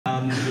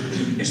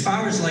As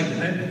far as like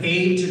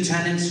aid to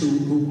tenants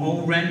who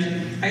owe rent,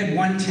 I had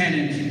one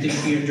tenant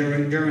this year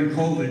during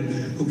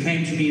COVID who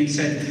came to me and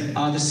said,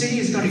 the city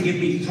is going to give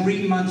me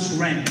 3 months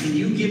rent. Can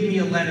you give me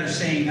a letter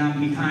saying I'm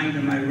behind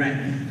on my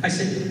rent? I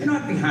said, you're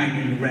not behind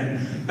on your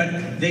rent.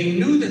 But they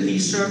knew that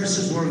these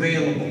services were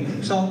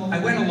available. So I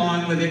went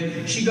along with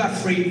it. She got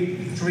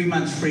 3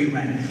 months free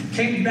rent.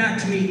 Came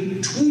back to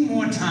me 2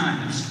 more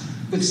times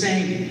with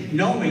saying,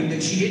 knowing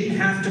that she didn't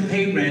have to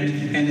pay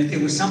rent and that there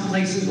were some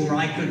places where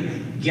I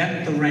could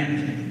get the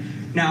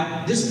rent.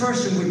 Now, this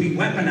person would be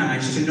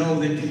weaponized to know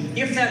that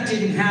if that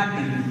didn't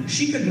happen,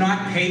 she could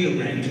not pay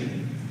the rent,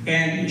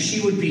 and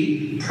she would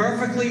be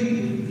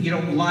perfectly,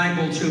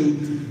 liable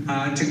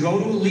to go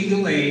to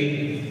legal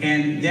aid,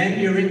 and then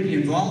you're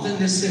involved in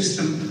this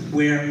system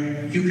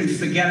where you can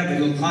forget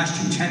it. It'll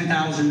cost you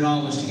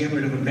 $10,000 to get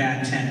rid of a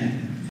bad tenant.